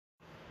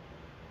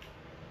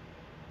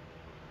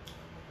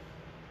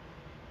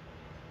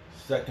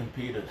Second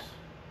Peter's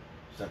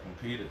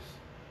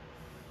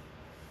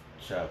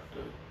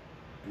chapter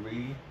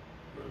 3,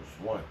 verse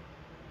 1.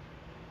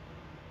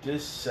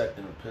 This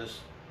second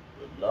epistle,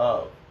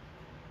 beloved,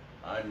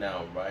 I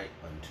now write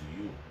unto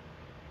you,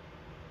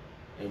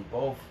 in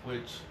both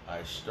which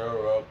I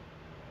stir up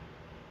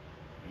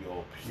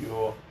your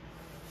pure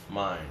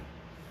mind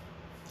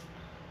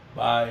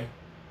by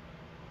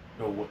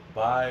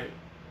by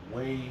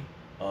way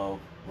of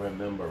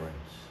remembrance.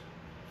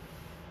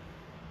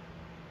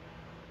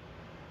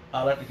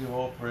 I'd like to give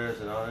all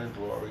prayers and honor and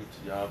glory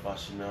to Yahweh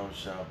Shemel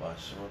Shah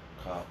Bashar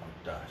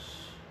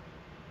Kakudash.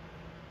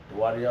 The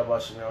Wadi Yahweh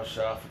Shemel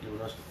Shah for giving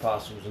us the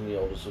apostles and the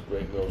elders of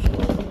great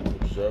millstone who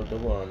observe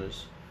their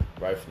honors,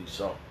 rightfully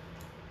so.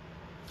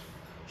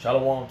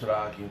 Shalom to the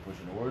Akim,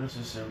 pushing the word of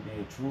sincerity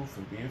and truth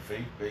and being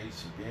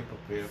faith-based and being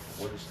prepared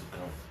for what is to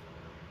come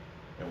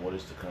and what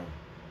is to come.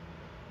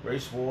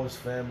 Race wars,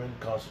 famine,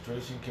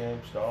 concentration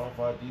camps, the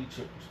RFID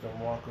chip is the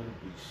mark of the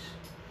beast.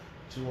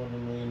 200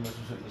 million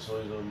missiles hitting the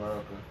soils of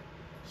America.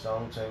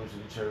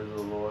 Simultaneously, the chariots of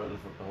the Lord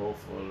lift up the whole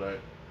full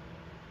elect.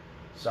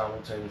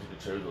 Simultaneously,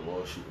 the chariots of the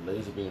Lord shoot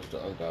laser beams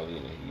to ungodly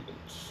and the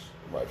heathens.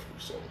 Rightfully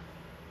so.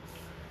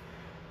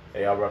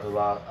 Hey, I brought the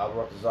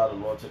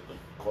Lord take the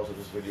course of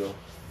this video. I'm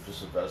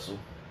just a vessel.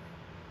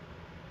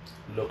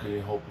 Looking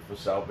and hoping for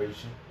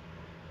salvation.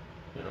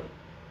 You know.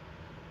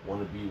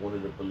 Want to be one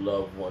of the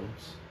beloved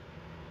ones.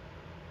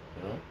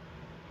 You know.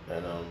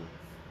 And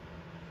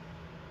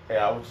hey,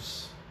 I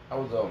was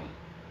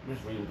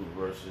just reading through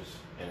verses,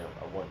 and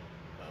I want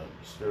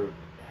the Spirit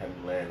to have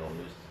me land on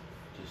this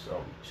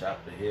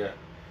chapter here.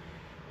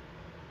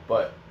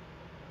 But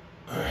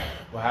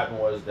what happened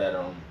was that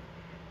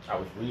I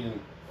was reading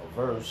a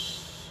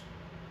verse.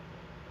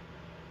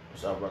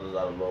 So our brothers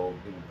out of low,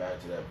 getting back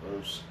to that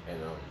verse,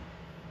 and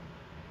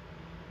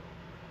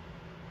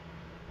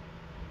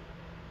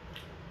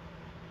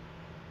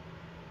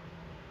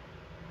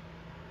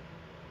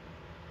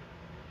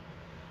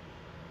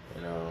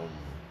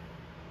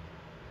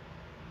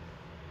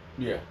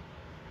yeah,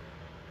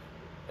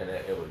 and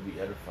it would be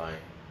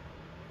edifying,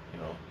 you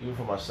know, even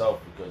for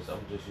myself, because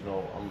I'm just, you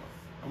know,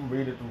 I'm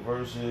reading through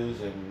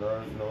verses and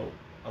learn, you know,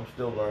 I'm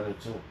still learning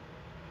too,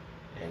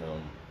 and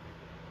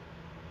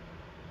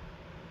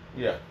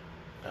yeah,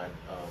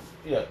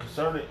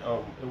 concerning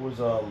it was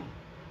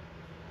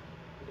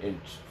in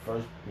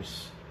first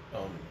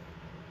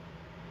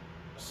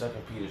 2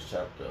 Peter's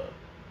chapter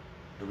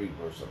 3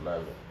 verse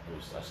 11.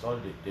 I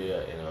started it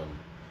there,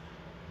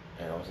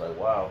 and I was like,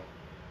 wow.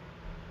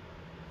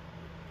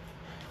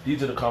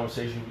 These are the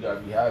conversations we gotta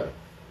be having,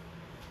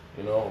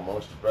 you know,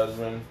 amongst the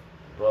brethren,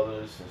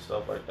 brothers, and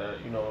stuff like that.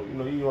 You know,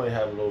 you only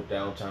have a little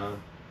downtime,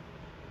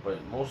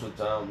 but most of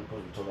the time we're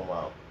supposed to be talking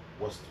about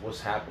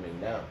what's happening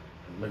now.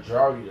 The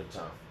majority of the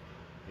time,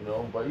 you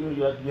know. But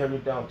you have your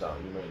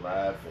downtime. You may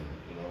laugh, and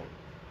you know,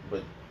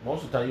 but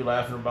most of the time you're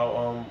laughing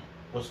about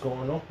what's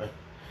going on.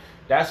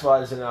 That's why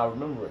it's in our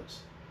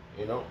remembrance,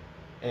 you know,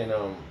 and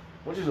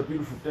which is a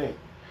beautiful thing.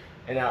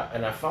 And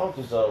I found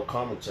this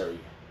commentary.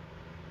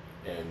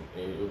 And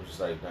it was just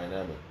like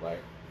dynamic, right?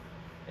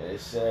 And it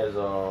says,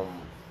 for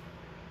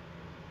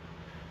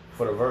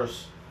the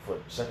verse, for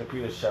 2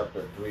 Peter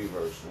chapter 3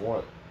 verse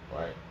 1,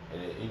 right?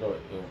 And it, you know,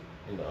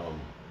 in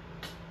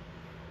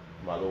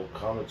my little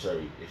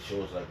commentary, it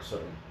shows like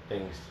certain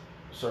things,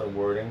 certain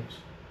wordings.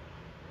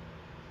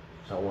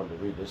 So I wanted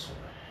to read this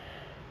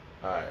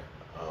one. All right.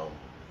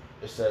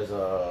 It says,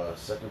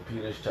 2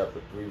 Peter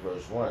chapter 3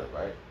 verse 1,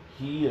 right?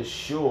 He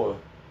assured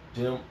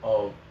them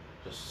of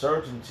the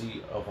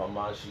certainty of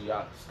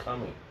Hamashiach's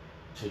coming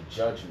to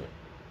judgment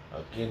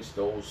against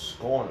those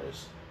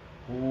scorners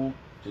who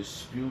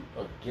dispute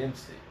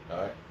against it.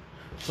 All right.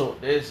 So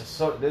there's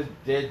right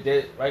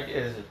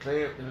there's a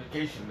clear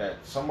indication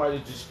that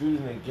somebody's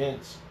disputing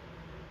against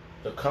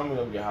the coming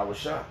of Yahweh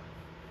Shah,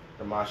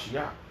 the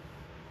Mashiach.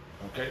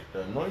 Okay,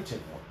 the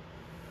anointed one.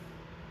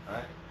 All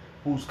right,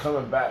 who's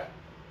coming back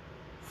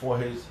for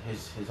his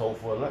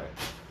hopeful elect.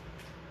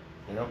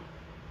 You know.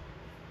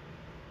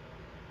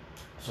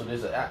 So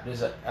there's an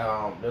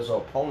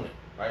opponent,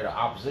 right? An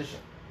opposition,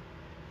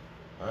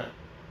 right?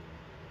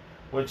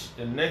 Which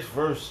the next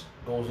verse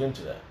goes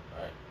into that,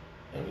 right?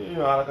 And you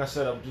know, like I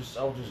said, I was just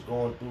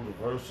going through the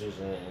verses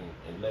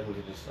and let me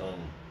get this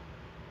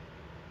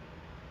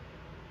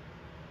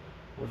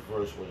What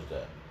verse was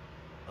that?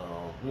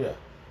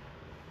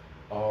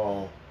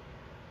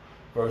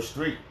 Verse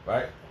 3,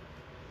 right?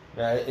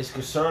 Now it's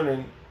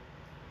concerning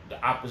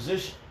the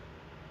opposition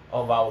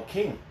of our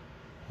king,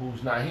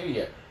 who's not here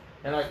yet.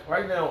 And like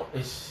right now,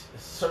 it's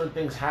certain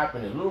things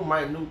happening, little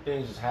minute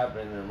things is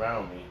happening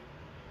around me,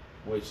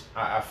 which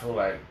I feel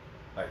like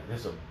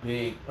there's a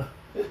big,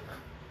 I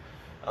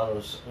don't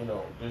know, you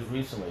know, just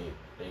recently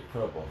they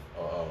put up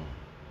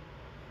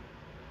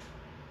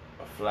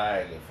a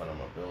flag in front of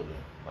my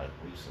building, like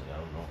recently, I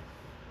don't know,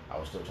 I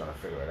was still trying to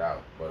figure it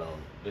out, but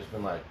there's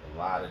been like a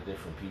lot of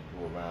different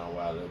people around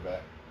where I live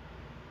at,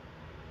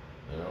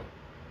 you know,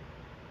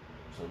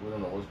 so we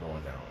don't know what's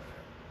going down.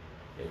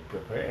 They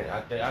preparing.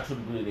 I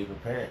truly believe they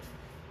preparing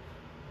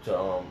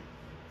to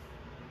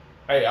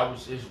Hey,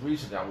 it's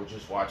recent. I was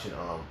just watching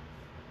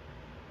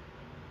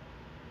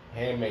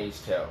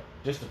Handmaid's Tale,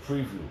 just the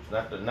previews,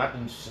 not the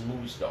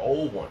movies, the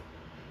old one,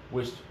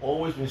 which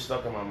always been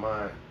stuck in my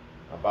mind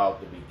about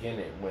the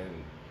beginning when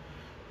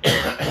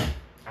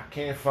I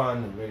can't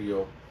find the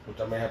video,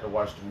 which I may have to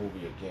watch the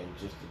movie again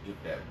just to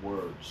get that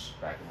words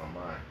back in my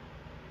mind,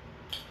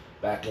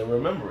 back in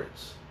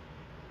remembrance,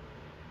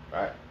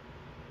 right?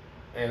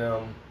 And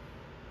the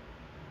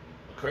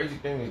crazy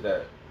thing is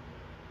that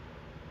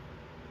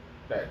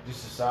this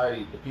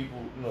society, the people,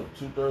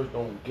 2/3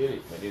 don't get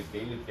it, man.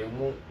 They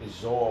won't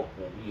absorb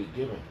what we are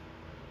giving,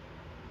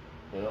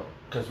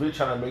 because we're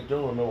trying to make them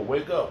remember,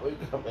 wake up,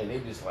 and they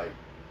just like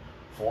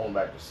falling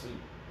back to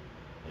sleep.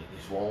 They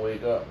just won't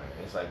wake up, man.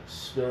 It's like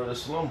spirit of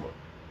slumber.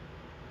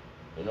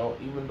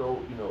 Even though,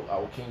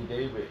 our King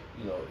David,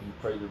 he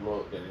prayed to the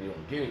Lord that they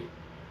don't get it,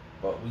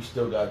 but we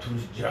still got to do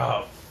the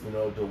job, to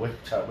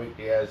try to wake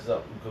their ass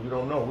up, because we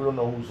don't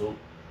know who's who.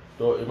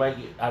 So it might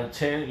get, out of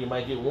 10, you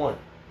might get 1,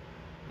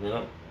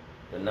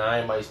 The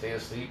 9 might stay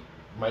asleep,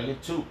 you might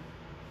get 2.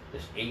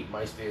 This 8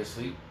 might stay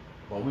asleep,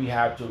 but we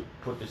have to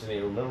put this in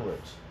their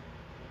remembrance.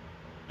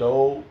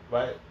 Though,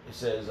 right, it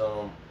says,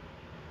 2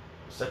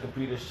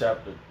 Peter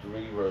chapter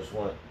 3, verse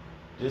 1,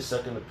 this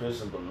second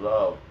epistle,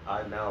 beloved,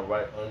 I now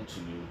write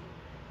unto you.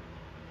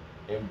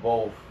 In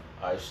both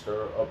I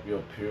stir up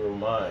your pure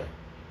mind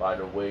by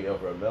the way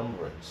of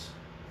remembrance.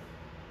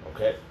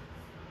 Okay?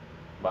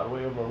 By the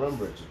way of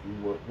remembrance.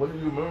 What are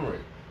you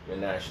remembering? Your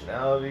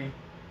nationality,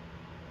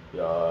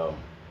 your,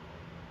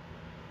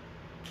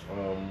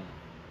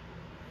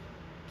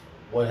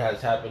 what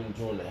has happened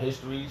during the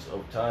histories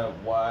of time,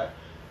 why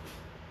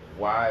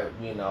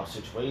we in our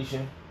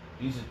situation.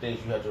 These are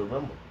things you have to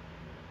remember.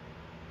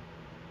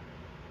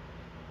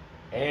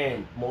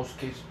 And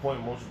most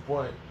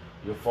important,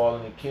 you're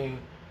following the king,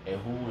 and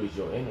who is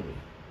your enemy.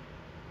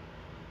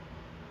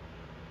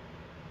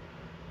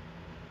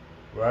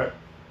 Right?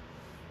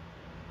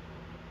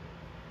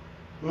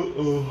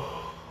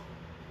 Uh-oh.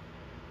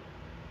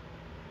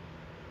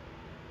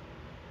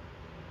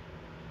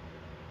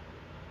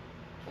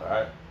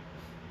 Alright?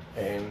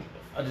 And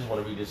I just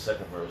want to read this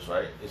second verse,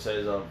 right? It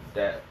says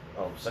that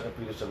 2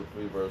 Peter chapter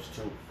 3, verse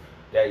 2,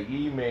 that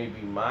ye may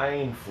be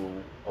mindful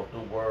of the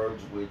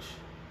words which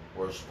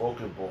were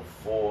spoken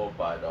before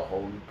by the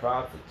holy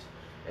prophets.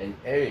 And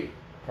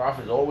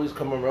prophets always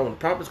come around. When the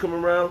prophets come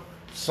around,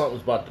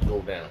 something's about to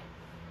go down.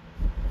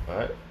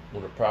 Alright?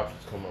 When the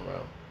prophets come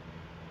around.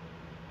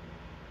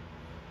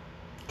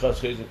 Because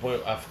crazy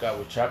point, I forgot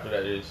what chapter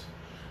that is.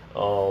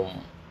 When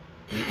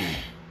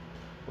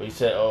he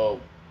said,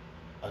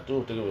 I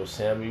do think it was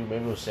Samuel,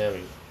 maybe it was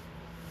Samuel.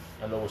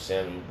 I know it was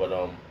Samuel,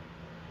 but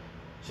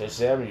said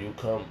Samuel, you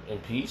come in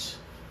peace.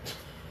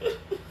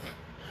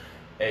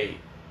 Hey,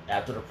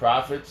 after the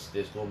prophets,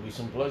 there's gonna be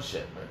some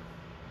bloodshed, man.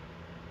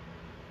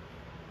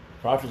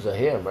 Prophets are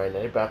here right now.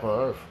 They're back on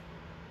earth.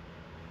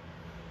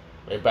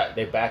 They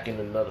back in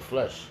another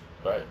flesh,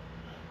 right?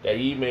 That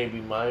ye may be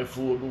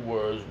mindful of the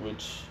words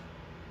which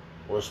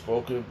were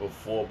spoken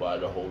before by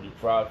the holy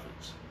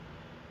prophets,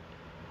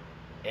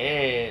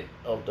 and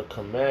of the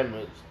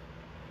commandments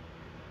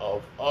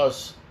of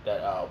us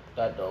that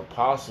the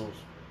apostles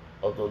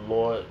of the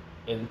Lord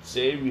and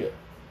Savior,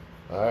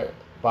 all right,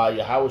 by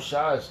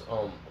Yahushua's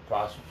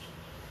apostles,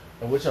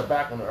 and which are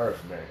back on the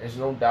earth, man. There's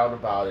no doubt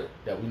about it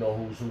that we know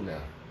who's who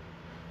now,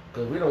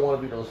 because we don't want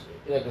to be those.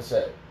 Like I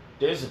said,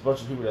 there's a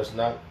bunch of people that's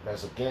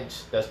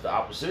the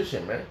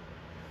opposition, man.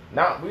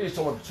 Now we just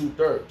talking about the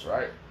 2/3,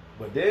 right?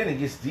 But then it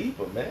gets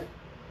deeper, man.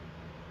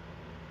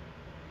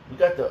 We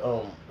got the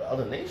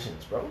other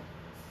nations, bro.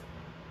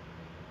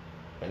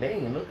 And they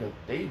ain't looking.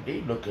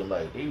 They looking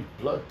like they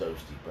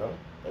bloodthirsty, bro.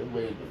 They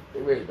ready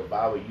to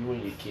devour you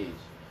and your kids.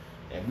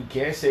 And we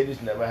can't say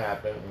this never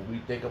happened. When we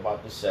think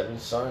about the 7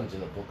 sons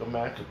in the book of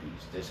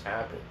Maccabees, this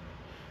happened.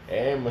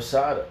 And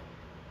Masada,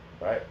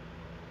 right?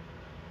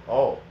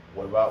 Oh,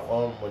 what about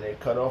when they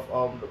cut off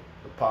the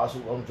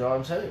apostle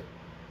John's head?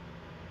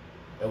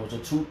 It was a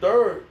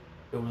 2/3.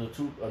 It was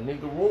a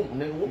nigga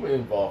woman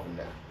involved in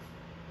that.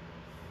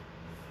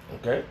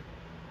 Okay?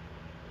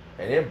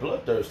 And they're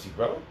bloodthirsty,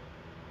 bro.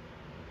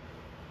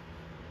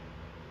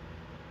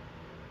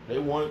 They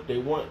wanted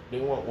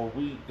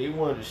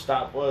to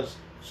stop us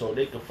so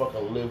they could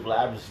fucking live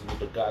lavishly with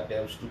the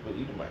goddamn stupid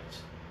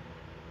Edomites.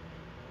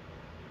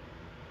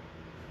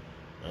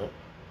 Huh?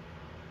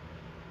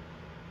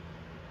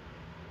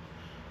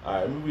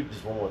 Alright, let me read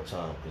this one more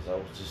time because I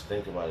was just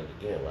thinking about it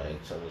again, right?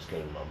 Something just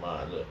came to my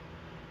mind. Look.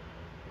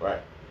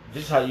 Right?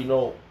 This is how you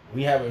know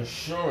we have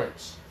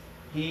insurance.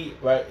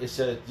 It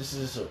says, this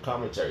is a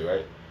commentary,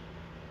 right?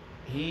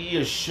 He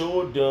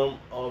assured them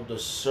of the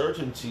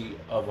certainty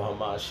of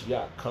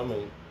Hamashiach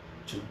coming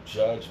to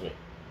judgment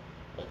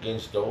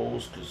against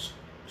those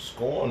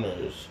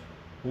scorners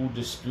who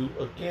dispute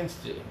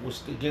against it.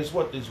 Against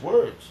what? These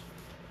words.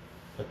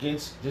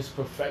 Against this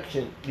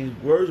perfection, these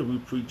words that we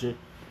preaching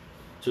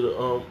to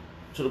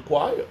the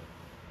choir.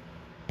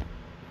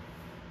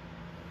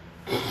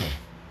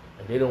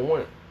 And they don't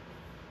want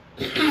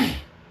it.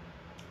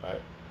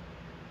 Right?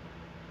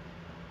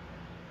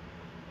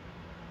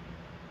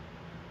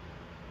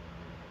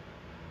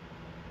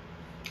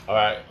 All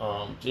right.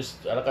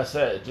 Just like I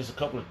said, just a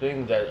couple of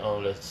things that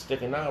that's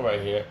sticking out right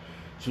here.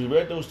 So we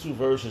read those two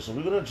verses. So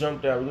we're gonna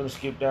jump down. We're gonna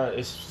skip down.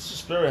 It's the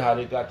spirit how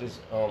they got this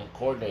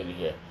coordinated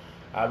here.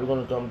 All right, we're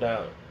gonna come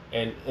down,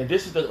 and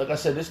this is the, like I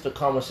said, this is the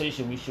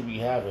conversation we should be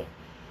having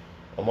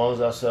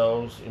amongst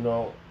ourselves. You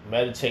know,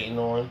 meditating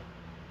on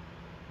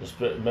the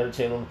spirit,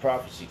 meditating on the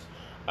prophecies.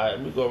 All right,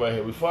 let me go right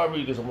here. Before I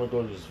read this, I'm gonna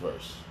go to this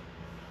verse.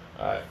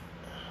 All right.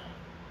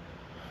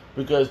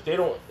 Because they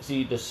don't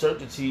see the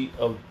certainty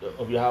of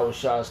Yahweh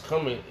Shah is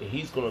coming, and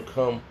he's gonna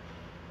come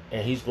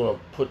and he's gonna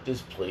put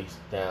this place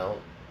down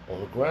on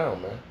the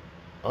ground, man.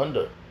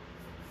 Under.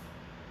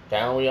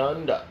 Down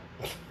yonder.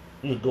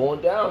 You're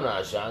going down now,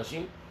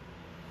 Shanshi.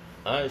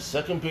 Alright,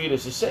 Second Peter,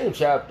 it's the same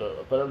chapter,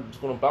 but I'm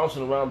just gonna bounce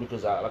it around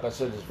because like I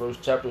said, this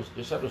chapter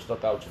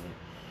stuck out to me.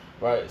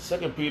 Right?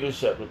 Second Peter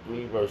chapter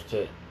 3, verse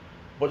 10.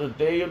 But the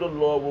day of the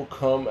Lord will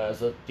come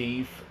as a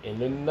thief in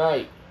the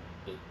night.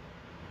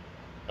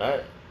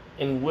 Alright?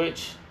 In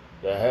which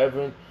the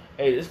heaven,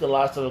 hey, there's a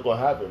lot of stuff that's gonna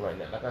happen right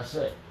now. Like I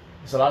said,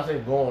 there's a lot of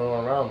things going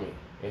on around me,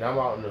 and I'm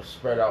out in a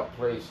spread out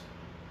place,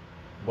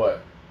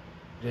 but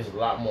there's a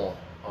lot more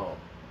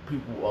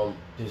people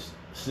just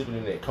sleeping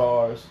in their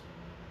cars.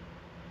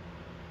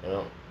 You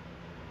know,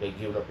 they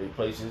giving up their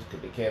places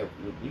because they can't.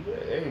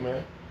 Hey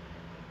man,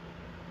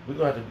 we're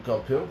gonna have to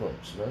become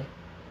pilgrims, man.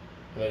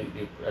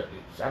 You know,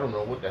 I don't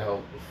know what the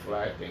hell the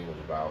flag thing was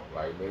about.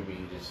 Like maybe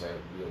he just said,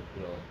 you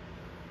know,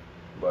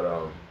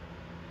 but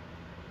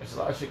there's a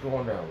lot of shit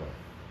going down, man,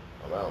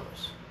 around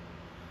us.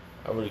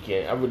 I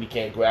really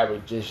can't grab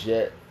it just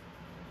yet.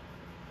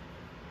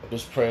 I'm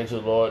just praying to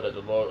the Lord that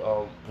the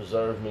Lord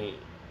preserve me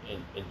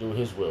and do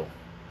His will,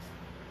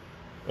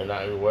 and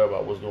not even worry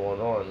about what's going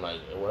on, like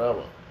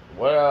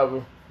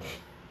whatever.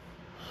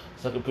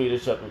 Second Peter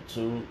chapter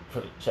 3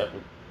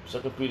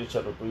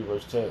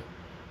 verse 10.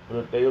 For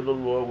the day of the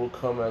Lord will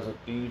come as a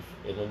thief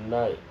in the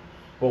night.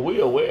 But we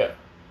are aware,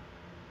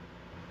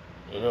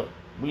 you know.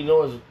 We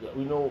know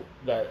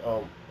that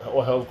all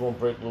hell's gonna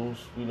break loose.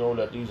 We know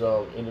that these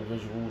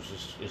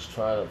individuals is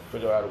trying to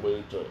figure out a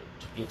way to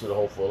get to the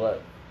hopeful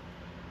elect,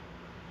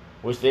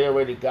 which they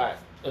already got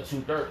the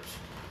 2/3.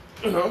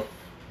 You know,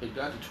 they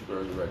got the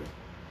 2/3 already.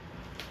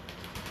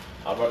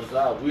 Our brothers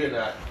out, we are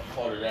not a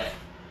part of that.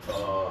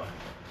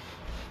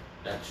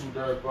 That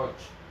 2/3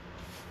 bunch.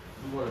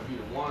 We want to be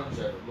the ones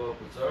that the Lord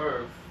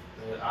preserve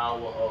in the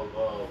hour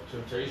of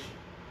temptation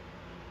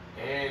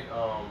and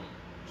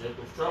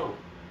Jacob's trouble.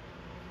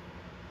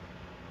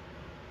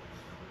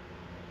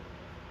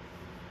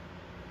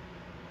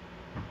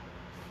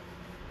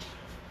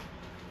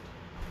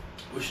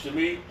 Which to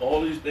me,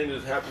 all these things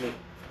that's happening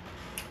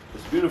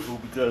is beautiful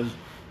because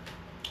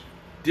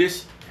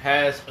this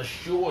has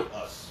assured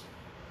us.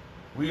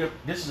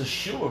 This is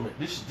assurance.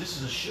 This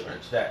is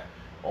assurance that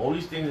all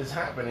these things that's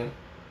happening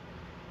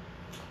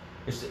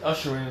is the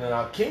ushering in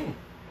our King,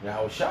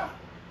 Yahweh Shah.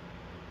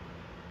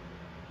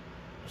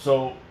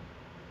 So,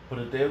 for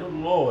the day of the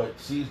Lord,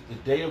 see, the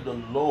day of the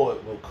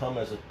Lord will come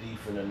as a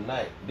thief in the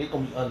night. They're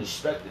gonna be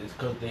unexpected. It's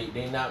because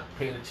they're not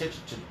paying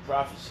attention to the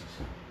prophecies.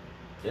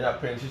 They're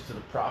not paying attention to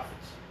the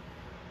prophets.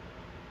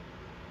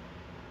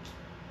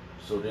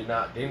 So they're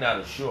not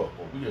assured,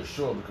 but we are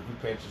sure because we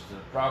pay attention to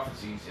the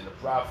prophecies and the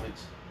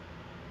prophets,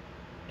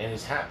 and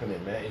it's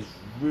happening, man. It's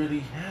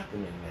really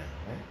happening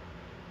now, man.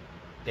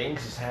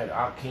 Things is happening.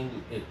 Our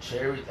King,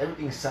 chariots,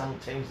 everything's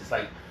simultaneous. It's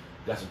like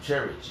you got some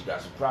chariots, you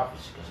got some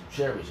prophets, you got some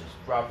chariots, and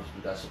some prophets,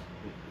 you got some.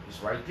 It's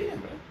right there,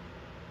 man.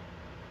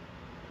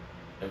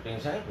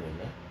 Everything's happening,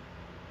 man.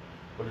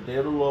 But the day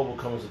of the Lord will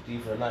come as a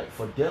thief in the night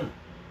for them,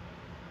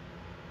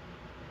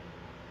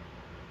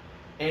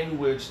 in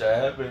which the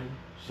heaven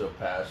shall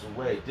pass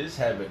away. This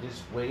heaven,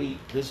 this way,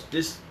 this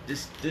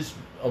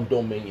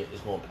dominion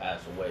is gonna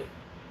pass away.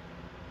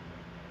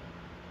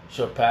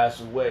 Shall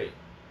pass away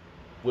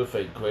with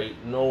a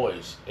great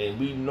noise, and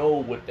we know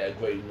what that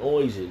great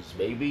noise is,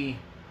 baby.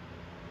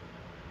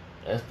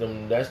 That's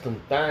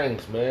them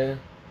things, man.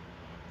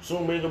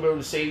 Soon we ain't gonna be able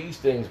to say these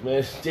things,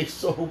 man. They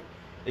so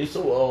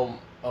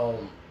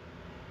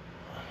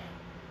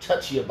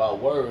touchy about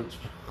words.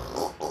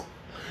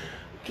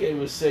 Can't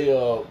even say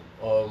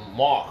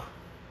Mark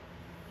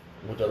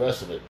with the rest of it.